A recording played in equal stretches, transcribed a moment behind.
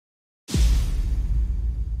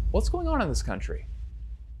What's going on in this country?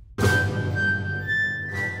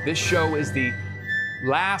 This show is the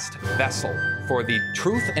last vessel for the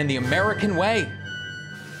truth and the American way.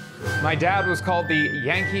 My dad was called the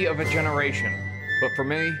Yankee of a generation, but for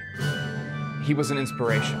me, he was an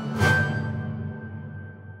inspiration.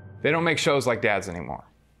 They don't make shows like Dad's anymore.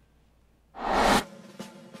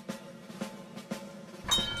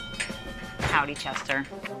 Howdy, Chester.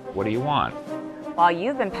 What do you want? While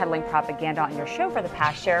you've been peddling propaganda on your show for the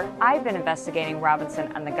past year, I've been investigating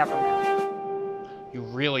Robinson and the government. You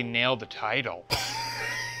really nailed the title.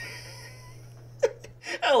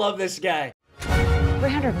 I love this guy.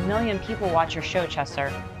 300 million people watch your show,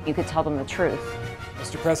 Chester. You could tell them the truth.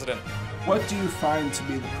 Mr. President, what do you find to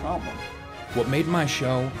be the problem? What made my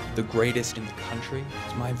show the greatest in the country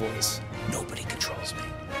is my voice. Nobody controls me.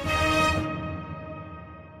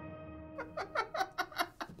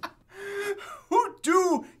 Who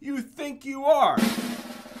do you think you are?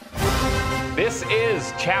 This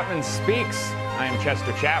is Chapman Speaks. I am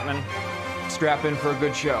Chester Chapman. Strap in for a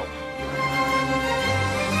good show.